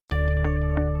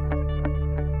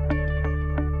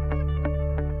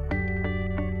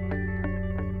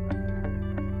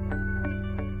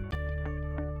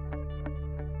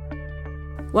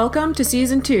Welcome to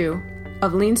Season 2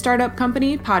 of Lean Startup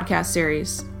Company podcast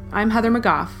series. I'm Heather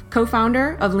McGough,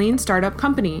 co-founder of Lean Startup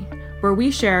Company, where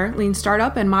we share lean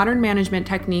startup and modern management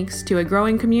techniques to a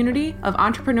growing community of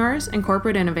entrepreneurs and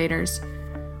corporate innovators.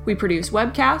 We produce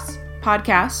webcasts,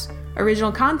 podcasts,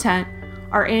 original content,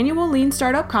 our annual Lean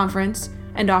Startup Conference,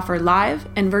 and offer live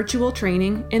and virtual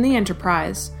training in the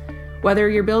enterprise. Whether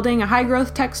you're building a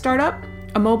high-growth tech startup,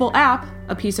 a mobile app,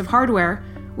 a piece of hardware,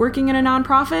 working in a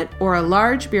nonprofit, or a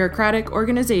large bureaucratic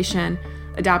organization,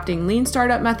 adopting Lean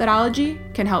Startup methodology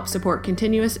can help support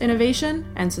continuous innovation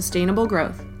and sustainable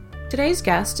growth. Today's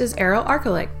guest is Errol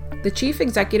Arkilic, the Chief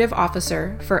Executive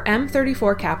Officer for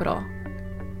M34 Capital.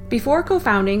 Before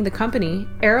co-founding the company,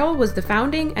 Errol was the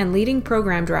founding and leading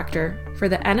program director for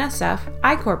the NSF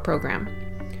I-Corp program.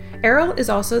 Errol is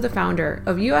also the founder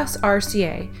of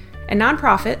USRCA, a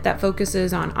nonprofit that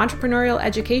focuses on entrepreneurial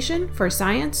education for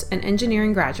science and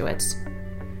engineering graduates.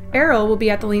 Errol will be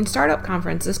at the Lean Startup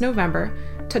Conference this November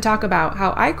to talk about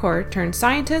how I-Corp turns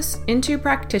scientists into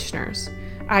practitioners,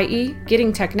 i.e.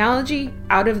 getting technology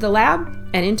out of the lab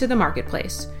and into the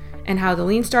marketplace, and how the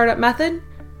Lean Startup method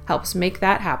helps make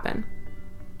that happen.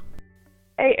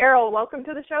 Hey, Errol, welcome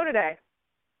to the show today.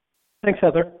 Thanks,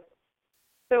 Heather.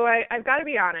 So I've got to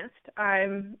be honest,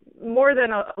 I'm more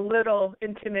than a little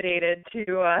intimidated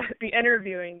to be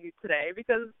interviewing you today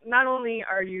because not only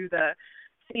are you the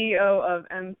CEO of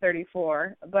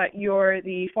M34, but you're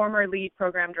the former lead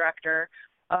program director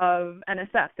of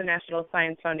NSF, the National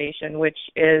Science Foundation, which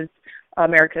is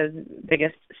America's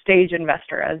biggest stage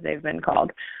investor, as they've been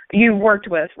called. You've worked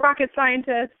with rocket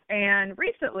scientists, and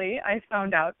recently I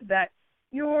found out that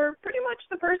you're pretty much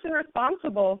the person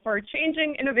responsible for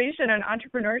changing innovation and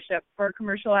entrepreneurship for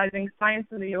commercializing science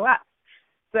in the U.S.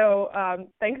 So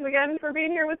thanks again for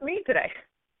being here with me today.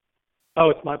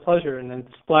 Oh, it's my pleasure, and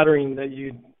it's flattering that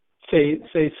you say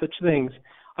such things.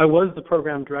 I was the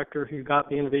program director who got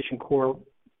the Innovation Core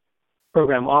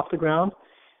program off the ground,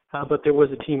 but there was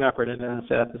a team effort at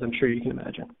NSF, as I'm sure you can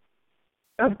imagine.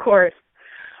 Of course.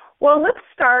 Well, let's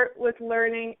start with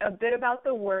learning a bit about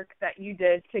the work that you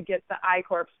did to get the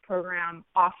I-Corps program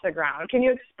off the ground. Can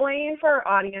you explain for our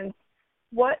audience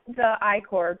what the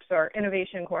I-Corps or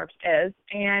Innovation Corps is,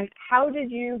 and how did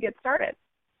you get started?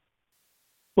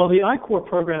 Well, the I-Corps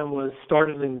program was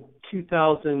started in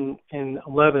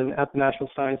 2011 at the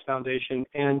National Science Foundation,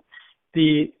 and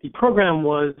the program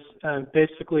was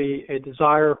basically a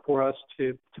desire for us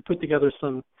to put together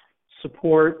some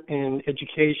support and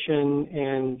education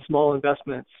and small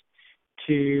investments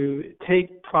to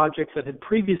take projects that had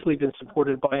previously been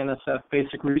supported by NSF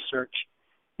basic research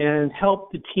and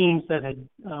help the teams that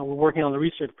were working on the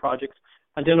research projects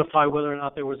identify whether or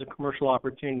not there was a commercial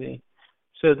opportunity.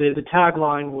 So the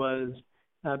tagline was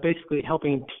basically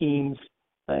helping teams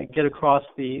get across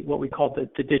what we call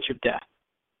the ditch of death.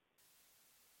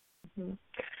 Mm-hmm.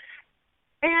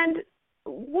 And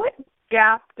what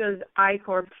gap does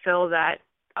I-Corp fill that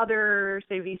other,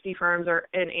 say, VC firms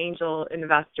and angel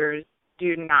investors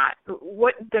do not?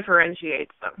 What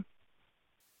differentiates them?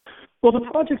 Well, the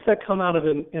projects that come out of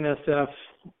an NSF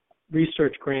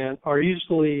research grant are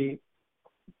usually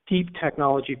deep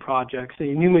technology projects,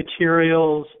 new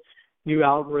materials, new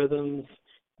algorithms,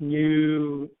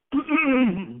 new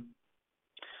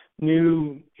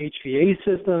HVAC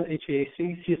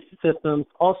systems,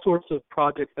 all sorts of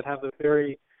projects that have a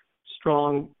very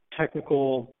strong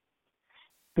technical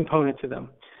component to them.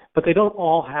 But they don't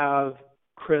all have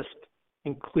crisp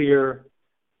and clear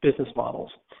business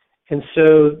models. And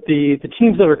so the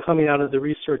teams that are coming out of the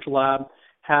research lab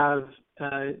have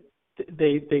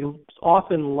they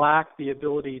often lack the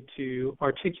ability to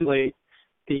articulate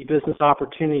the business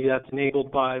opportunity that's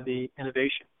enabled by the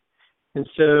innovation. And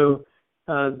so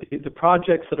the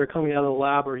projects that are coming out of the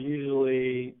lab are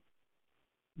usually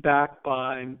backed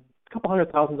by a couple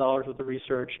 $100,000 worth of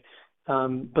research,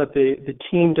 but the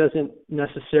team doesn't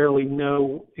necessarily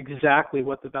know exactly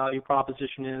what the value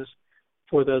proposition is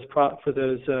for those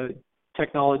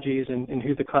technologies and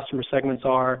who the customer segments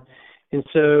are. And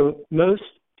so most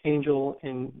angel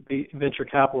and venture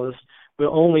capitalists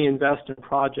will only invest in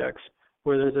projects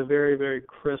where there's a very, very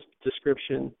crisp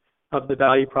description of the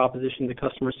value proposition, the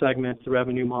customer segments, the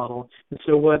revenue model. And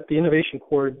so what the Innovation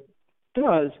Core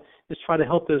does is try to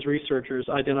help those researchers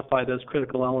identify those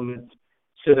critical elements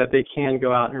so that they can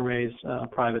go out and raise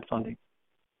private funding.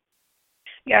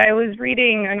 Yeah, I was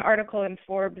reading an article in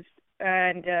Forbes,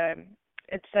 and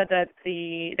it said that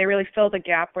they really fill the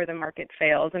gap where the market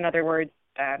fails. In other words,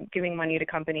 giving money to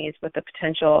companies with the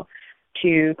potential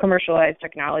to commercialize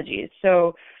technologies.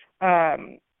 So,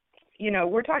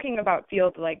 we're talking about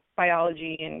fields like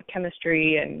biology and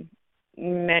chemistry and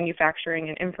manufacturing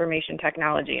and information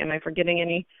technology. Am I forgetting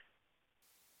any?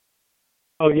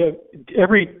 Oh yeah,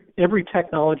 every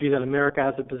technology that America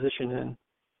has a position in,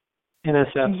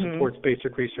 NSF supports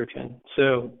basic research in.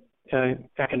 So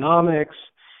economics,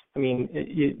 I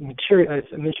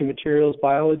mentioned materials,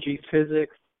 biology,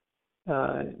 physics,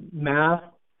 math,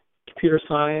 computer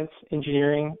science,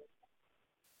 engineering.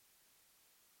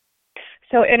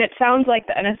 So, and it sounds like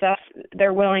the NSF,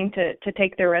 they're willing to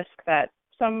take the risk that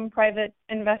some private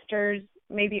investors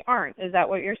maybe aren't. Is that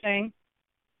what you're saying?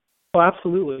 Well,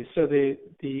 absolutely. So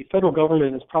the federal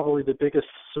government is probably the biggest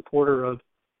supporter of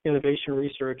innovation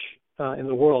research in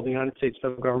the world, the United States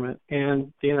federal government,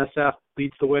 and the NSF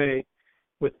leads the way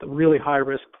with the really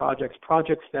high-risk projects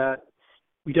that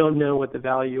we don't know what the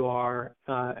value are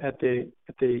at the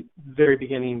very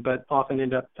beginning, but often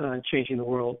end up changing the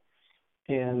world.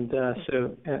 And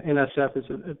so NSF is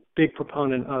a big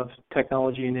proponent of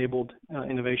technology-enabled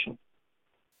innovation.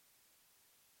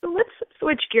 So let's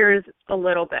switch gears a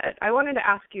little bit. I wanted to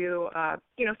ask you,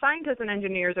 scientists and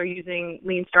engineers are using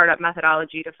lean startup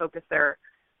methodology to focus their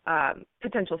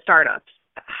potential startups.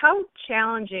 How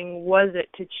challenging was it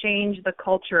to change the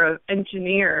culture of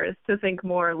engineers to think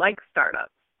more like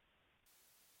startups?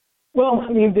 Well,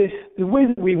 I mean, the way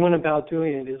that we went about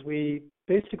doing it is we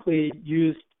basically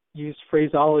used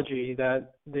phraseology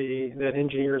that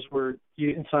engineers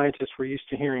and scientists were used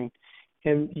to hearing.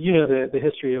 And the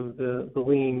history of the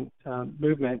lean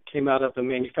movement came out of the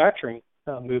manufacturing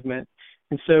movement.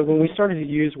 And so when we started to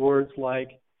use words like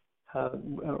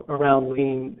around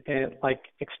lean, and like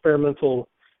experimental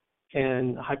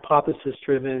and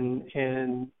hypothesis-driven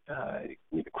and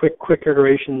quick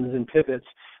iterations and pivots,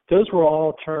 those were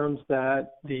all terms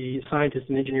that the scientists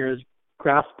and engineers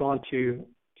grasped onto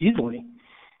easily.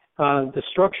 The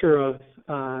structure of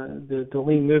the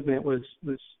lean movement was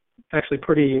actually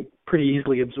pretty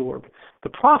easily absorbed. The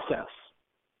process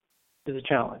is a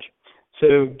challenge.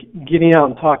 So getting out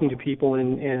and talking to people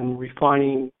and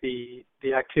refining the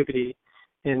activity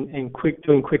and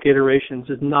doing quick iterations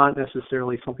is not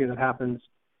necessarily something that happens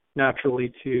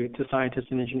naturally to scientists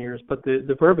and engineers, but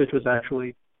the verbiage was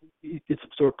actually, it's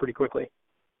absorbed pretty quickly.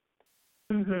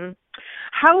 Mm-hmm.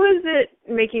 How is it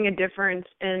making a difference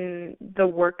in the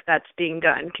work that's being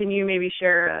done? Can you maybe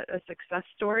share a success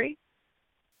story?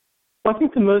 Well, I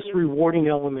think the most rewarding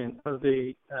element of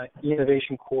the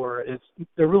innovation core is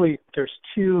there's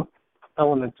two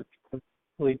elements of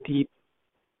really deep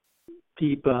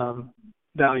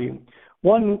value.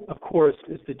 One, of course,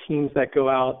 is the teams that go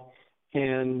out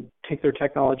and take their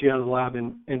technology out of the lab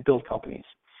and build companies.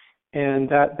 And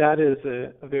that is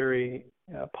a very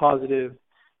positive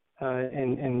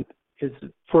and is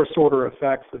first order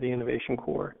effect for the innovation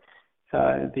core.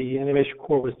 The innovation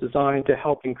core was designed to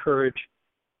help encourage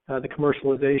the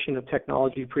commercialization of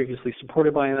technology previously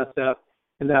supported by NSF,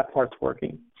 and that part's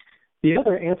working. The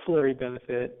other ancillary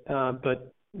benefit,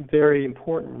 but very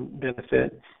important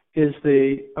benefit, is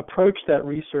the approach that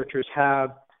researchers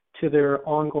have to their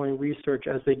ongoing research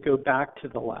as they go back to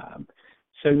the lab.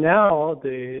 So now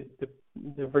the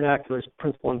vernacular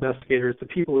principal investigators, the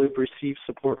people who've received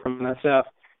support from NSF,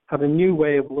 have a new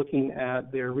way of looking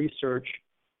at their research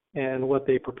and what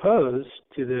they propose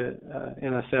to the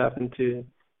NSF and to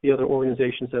the other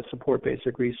organizations that support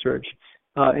basic research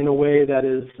in a way that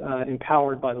is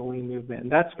empowered by the lean movement.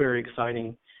 And that's very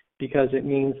exciting because it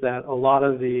means that a lot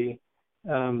of the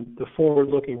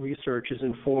forward-looking research is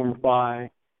informed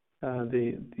by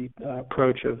the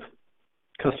approach of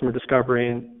customer discovery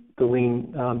and the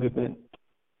lean movement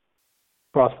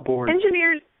across the board.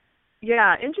 Engineers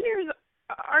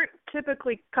aren't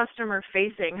typically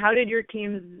customer-facing. How did your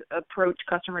teams approach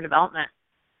customer development?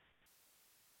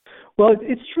 Well,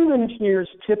 it's true that engineers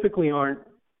typically aren't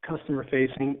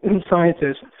customer-facing and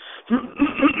scientists,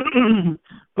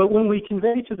 but when we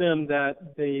convey to them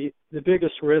that the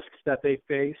biggest risks that they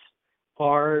face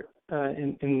are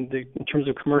in terms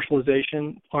of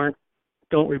commercialization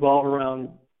don't revolve around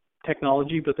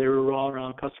technology, but they revolve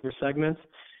around customer segments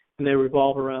and they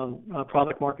revolve around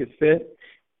product market fit,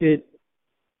 it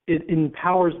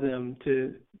empowers them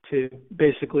to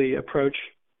basically approach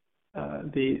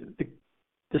the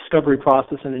discovery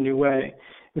process in a new way.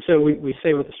 And so we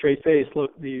say with a straight face,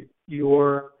 look,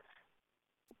 your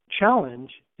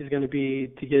challenge is going to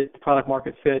be to get the product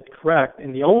market fit correct,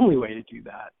 and the only way to do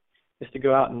that is to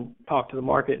go out and talk to the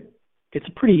market. It's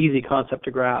a pretty easy concept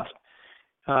to grasp,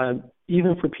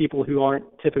 even for people who aren't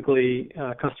typically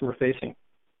customer-facing.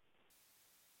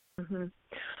 Mm-hmm.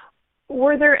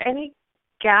 Were there any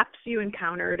gaps you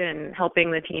encountered in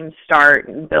helping the team start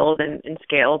and build and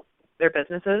scale their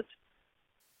businesses?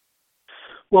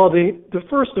 Well, the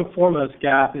first and foremost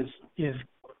gap is is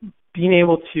being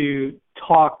able to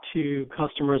talk to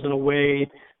customers in a way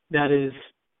that is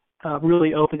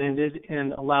really open-ended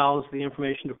and allows the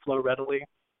information to flow readily.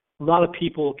 A lot of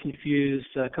people confuse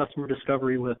customer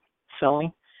discovery with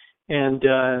selling, and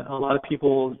a lot of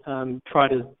people try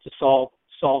to solve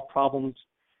problems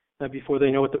before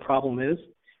they know what the problem is.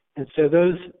 And so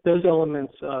those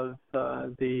elements of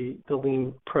the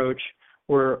lean approach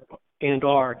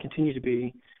continue to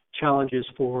be challenges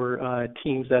for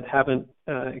teams that haven't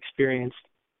experienced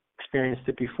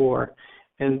it before,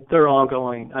 and they're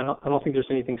ongoing. I don't think there's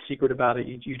anything secret about it.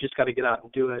 You just got to get out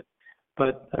and do it.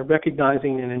 But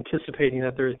recognizing and anticipating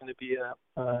that there's going to be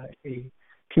a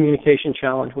communication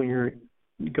challenge when you're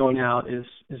going out is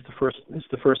the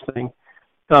first thing.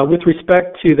 With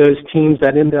respect to those teams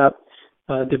that end up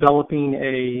developing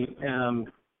a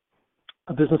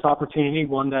business opportunity,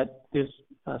 one that is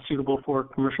suitable for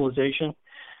commercialization,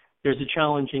 there's a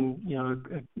challenge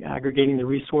in aggregating the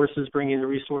resources, bringing the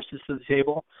resources to the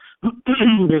table.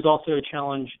 There's also a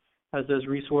challenge as those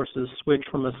resources switch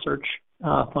from a search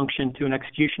function to an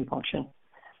execution function.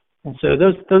 And so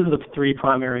those are the three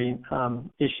primary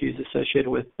issues associated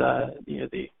with the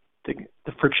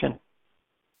friction.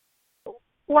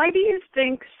 Why do you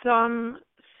think some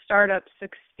startups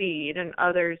succeed and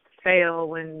others fail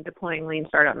when deploying Lean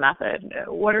Startup method?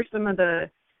 What are some of the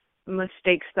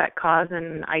mistakes that cause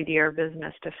an idea or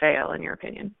business to fail, in your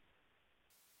opinion?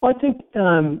 Well, I think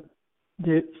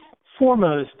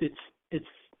foremost it's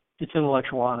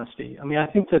intellectual honesty. I mean, I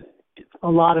think that a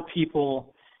lot of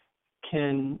people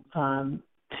can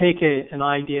take an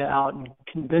idea out and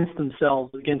convince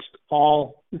themselves against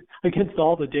all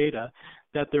the data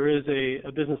that there is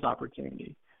a business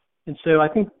opportunity. And so I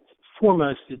think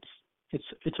foremost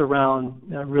it's around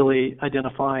really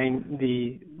identifying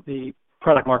the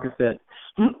product market fit.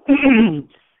 And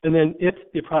then if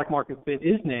the product market fit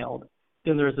is nailed,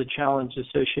 then there's a challenge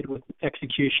associated with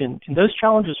execution. And those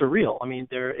challenges are real. I mean,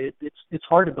 it's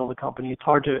hard to build a company. It's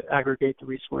hard to aggregate the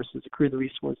resources, accrue the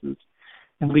resources,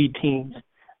 and lead teams.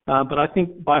 But I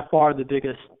think by far the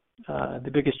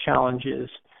biggest challenge is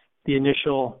the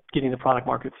initial getting the product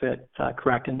market fit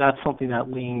correct. And that's something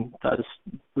that Lean does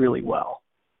really well.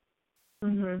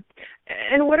 Mm-hmm.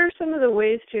 And what are some of the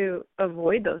ways to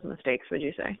avoid those mistakes, would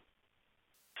you say?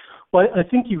 Well, I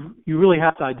think you really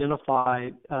have to identify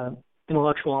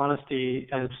intellectual honesty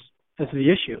as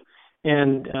the issue,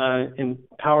 and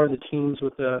empower the teams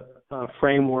with a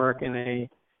framework and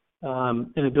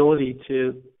an ability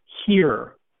to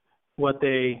hear what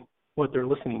they're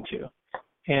listening to,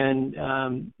 and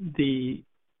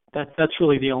that's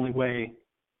really the only way.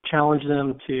 Challenge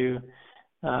them to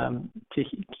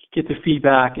get the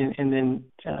feedback and then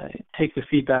take the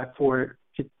feedback for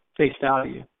its face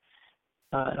value.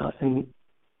 And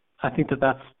I think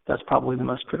that's probably the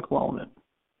most critical element.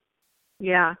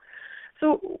 Yeah.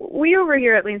 So we over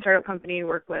here at Lean Startup Company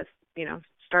work with,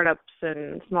 startups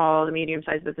and small to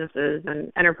medium-sized businesses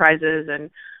and enterprises and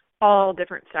all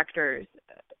different sectors.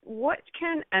 What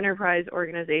can enterprise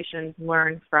organizations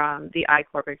learn from the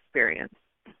iCorp experience?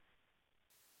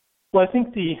 Well, I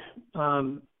think the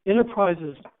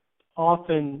enterprises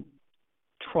often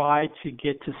try to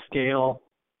get to scale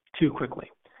too quickly.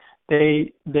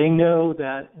 They know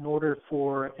that in order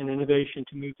for an innovation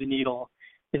to move the needle,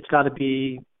 it's got to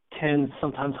be tens,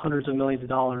 sometimes hundreds of millions of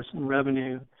dollars in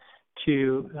revenue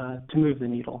to move the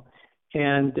needle.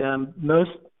 And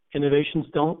most innovations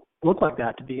don't look like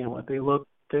that to begin with. They look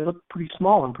pretty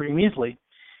small and pretty measly.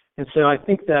 And so I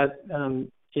think that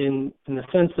in the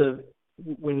sense of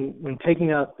when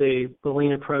taking out the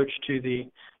Lean approach to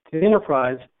the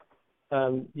enterprise,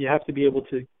 you have to be able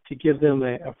to give them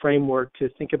a framework to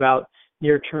think about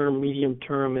near-term,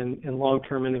 medium-term, and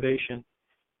long-term innovation.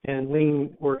 And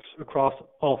Lean works across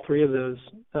all three of those.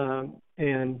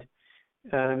 And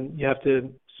you have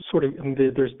to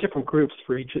there's different groups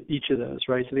for each of those,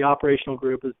 right? So the operational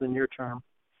group is the near-term,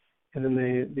 and then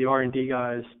the R&D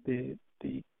guys, the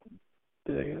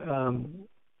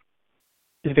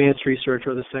advanced research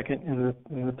are the second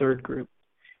and the third group.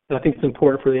 And I think it's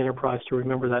important for the enterprise to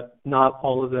remember that not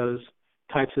all of those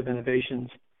types of innovations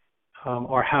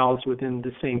are housed within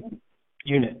the same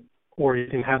unit or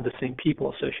even have the same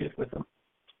people associated with them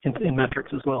in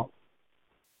metrics as well.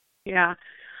 Yeah.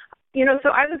 So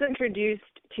I was introduced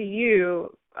to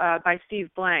you by Steve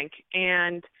Blank,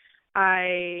 and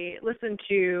I listened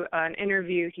to an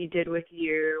interview he did with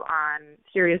you on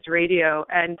Sirius Radio,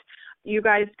 and you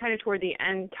guys kind of toward the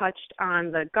end touched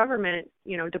on the government,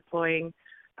 deploying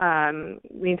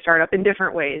Lean Startup in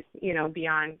different ways,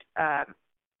 beyond,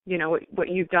 what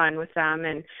you've done with them.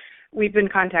 And we've been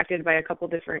contacted by a couple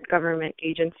different government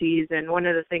agencies, and one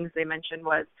of the things they mentioned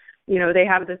was, they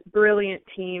have this brilliant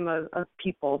team of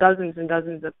people, dozens and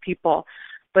dozens of people,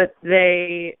 but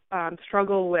they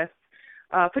struggle with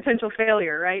potential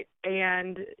failure, right?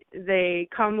 And they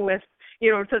come with,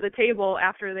 to the table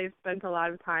after they've spent a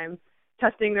lot of time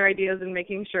testing their ideas and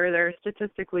making sure they're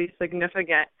statistically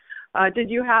significant. Did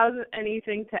you have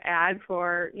anything to add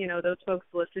for, those folks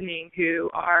listening who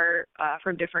are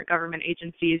from different government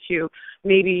agencies who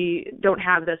maybe don't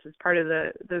have this as part of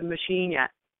the machine yet?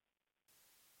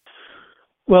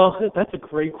 Well, that's a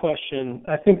great question.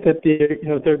 I think that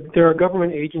there are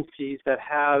government agencies that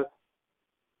have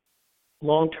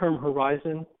long-term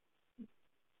horizon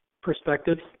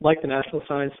perspectives, like the National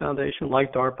Science Foundation,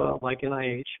 like DARPA, like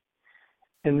NIH,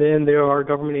 and then there are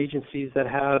government agencies that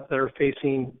are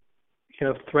facing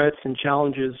threats and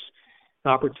challenges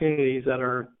and opportunities that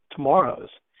are tomorrow's,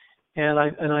 and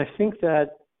I think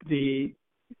that it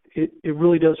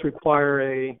really does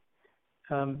require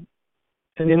an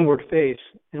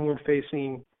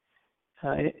inward-facing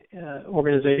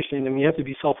organization. I mean, you have to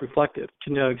be self-reflective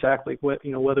to know exactly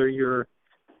whether you're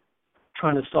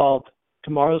trying to solve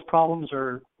tomorrow's problems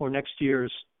or next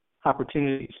year's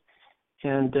opportunities,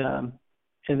 and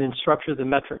then structure the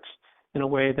metrics in a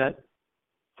way that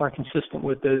are consistent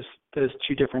with those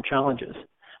two different challenges.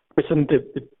 For some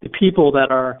the people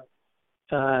that are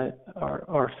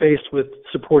faced with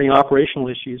supporting operational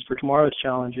issues for tomorrow's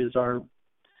challenges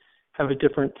have a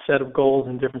different set of goals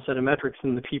and different set of metrics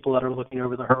than the people that are looking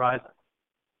over the horizon.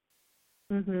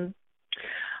 Mm-hmm.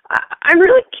 I'm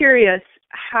really curious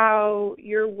how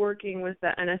you're working with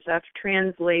the NSF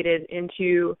translated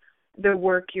into the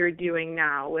work you're doing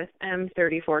now with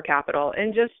M34 Capital.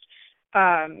 And just,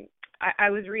 I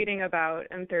was reading about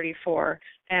M34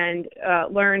 and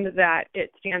learned that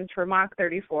it stands for Mach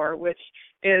 34, which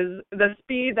is the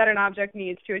speed that an object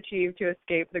needs to achieve to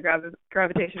escape the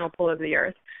gravitational pull of the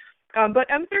Earth. But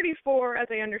M34, as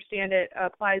I understand it,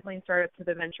 applies lean startup to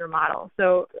the venture model.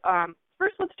 So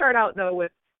first, let's start out, though,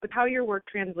 with how your work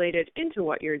translated into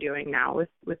what you're doing now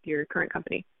with your current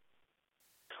company.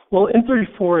 Well,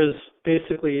 M34 is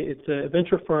it's a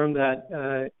venture firm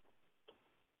that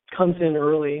comes in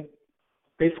early,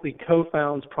 basically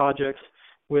co-founds projects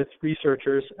with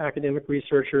researchers, academic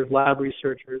researchers, lab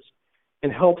researchers,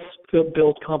 and helps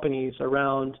build companies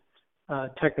around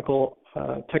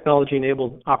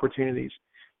technology-enabled opportunities.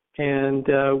 And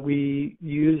we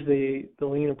use the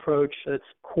lean approach that's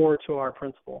core to our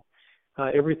principle.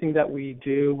 Everything that we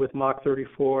do with Mach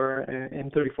 34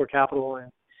 and M34 Capital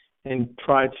and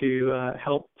try to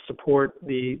help support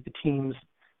the teams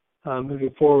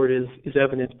moving forward is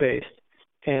evidence-based.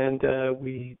 And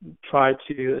we try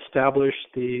to establish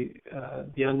the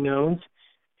unknowns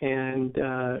and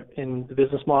in the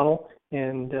business model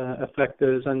and affect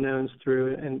those unknowns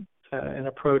through an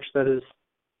approach that is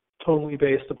totally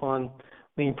based upon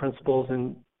lean principles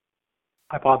and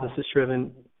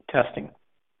hypothesis-driven testing.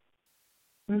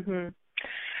 Mm-hmm.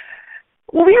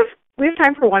 Well, we have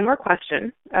time for one more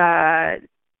question. Can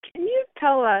you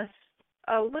tell us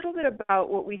a little bit about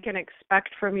what we can expect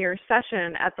from your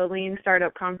session at the Lean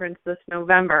Startup Conference this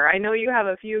November? I know you have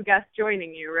a few guests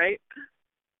joining you, right?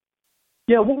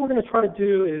 Yeah, what we're going to try to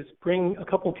do is bring a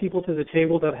couple of people to the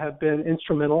table that have been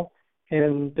instrumental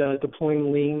in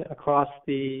deploying lean across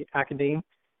the academe,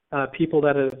 people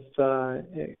that have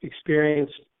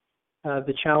experienced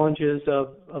the challenges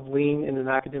of lean in an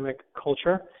academic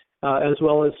culture, as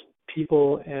well as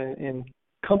people and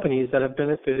companies that have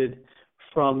benefited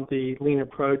from the lean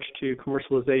approach to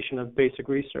commercialization of basic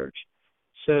research.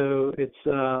 So it's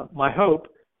my hope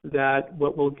that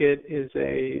what we'll get is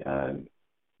a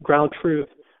ground truth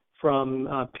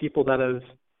from people that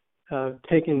have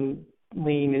taken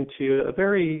lean into a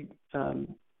very,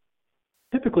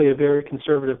 typically a very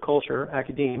conservative culture,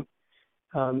 academe,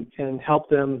 and help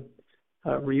them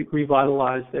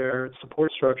revitalize their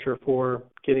support structure for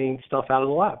getting stuff out of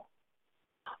the lab.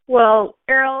 Well,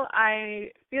 Errol,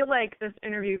 I feel like this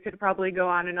interview could probably go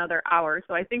on another hour,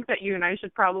 so I think that you and I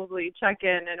should probably check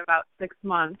in about 6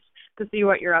 months to see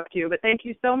what you're up to. But thank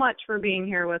you so much for being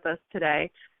here with us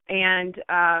today, and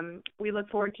we look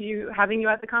forward to having you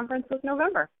at the conference this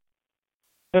November.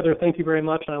 Heather, thank you very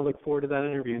much, and I look forward to that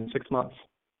interview in 6 months.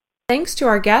 Thanks to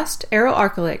our guest, Errol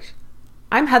Arkilic.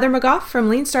 I'm Heather McGough from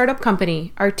Lean Startup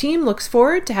Company. Our team looks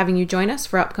forward to having you join us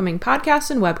for upcoming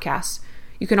podcasts and webcasts.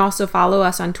 You can also follow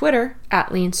us on Twitter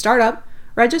at Lean Startup,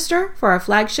 register for our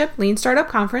flagship Lean Startup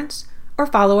Conference, or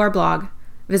follow our blog.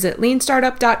 Visit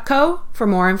leanstartup.co for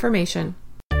more information.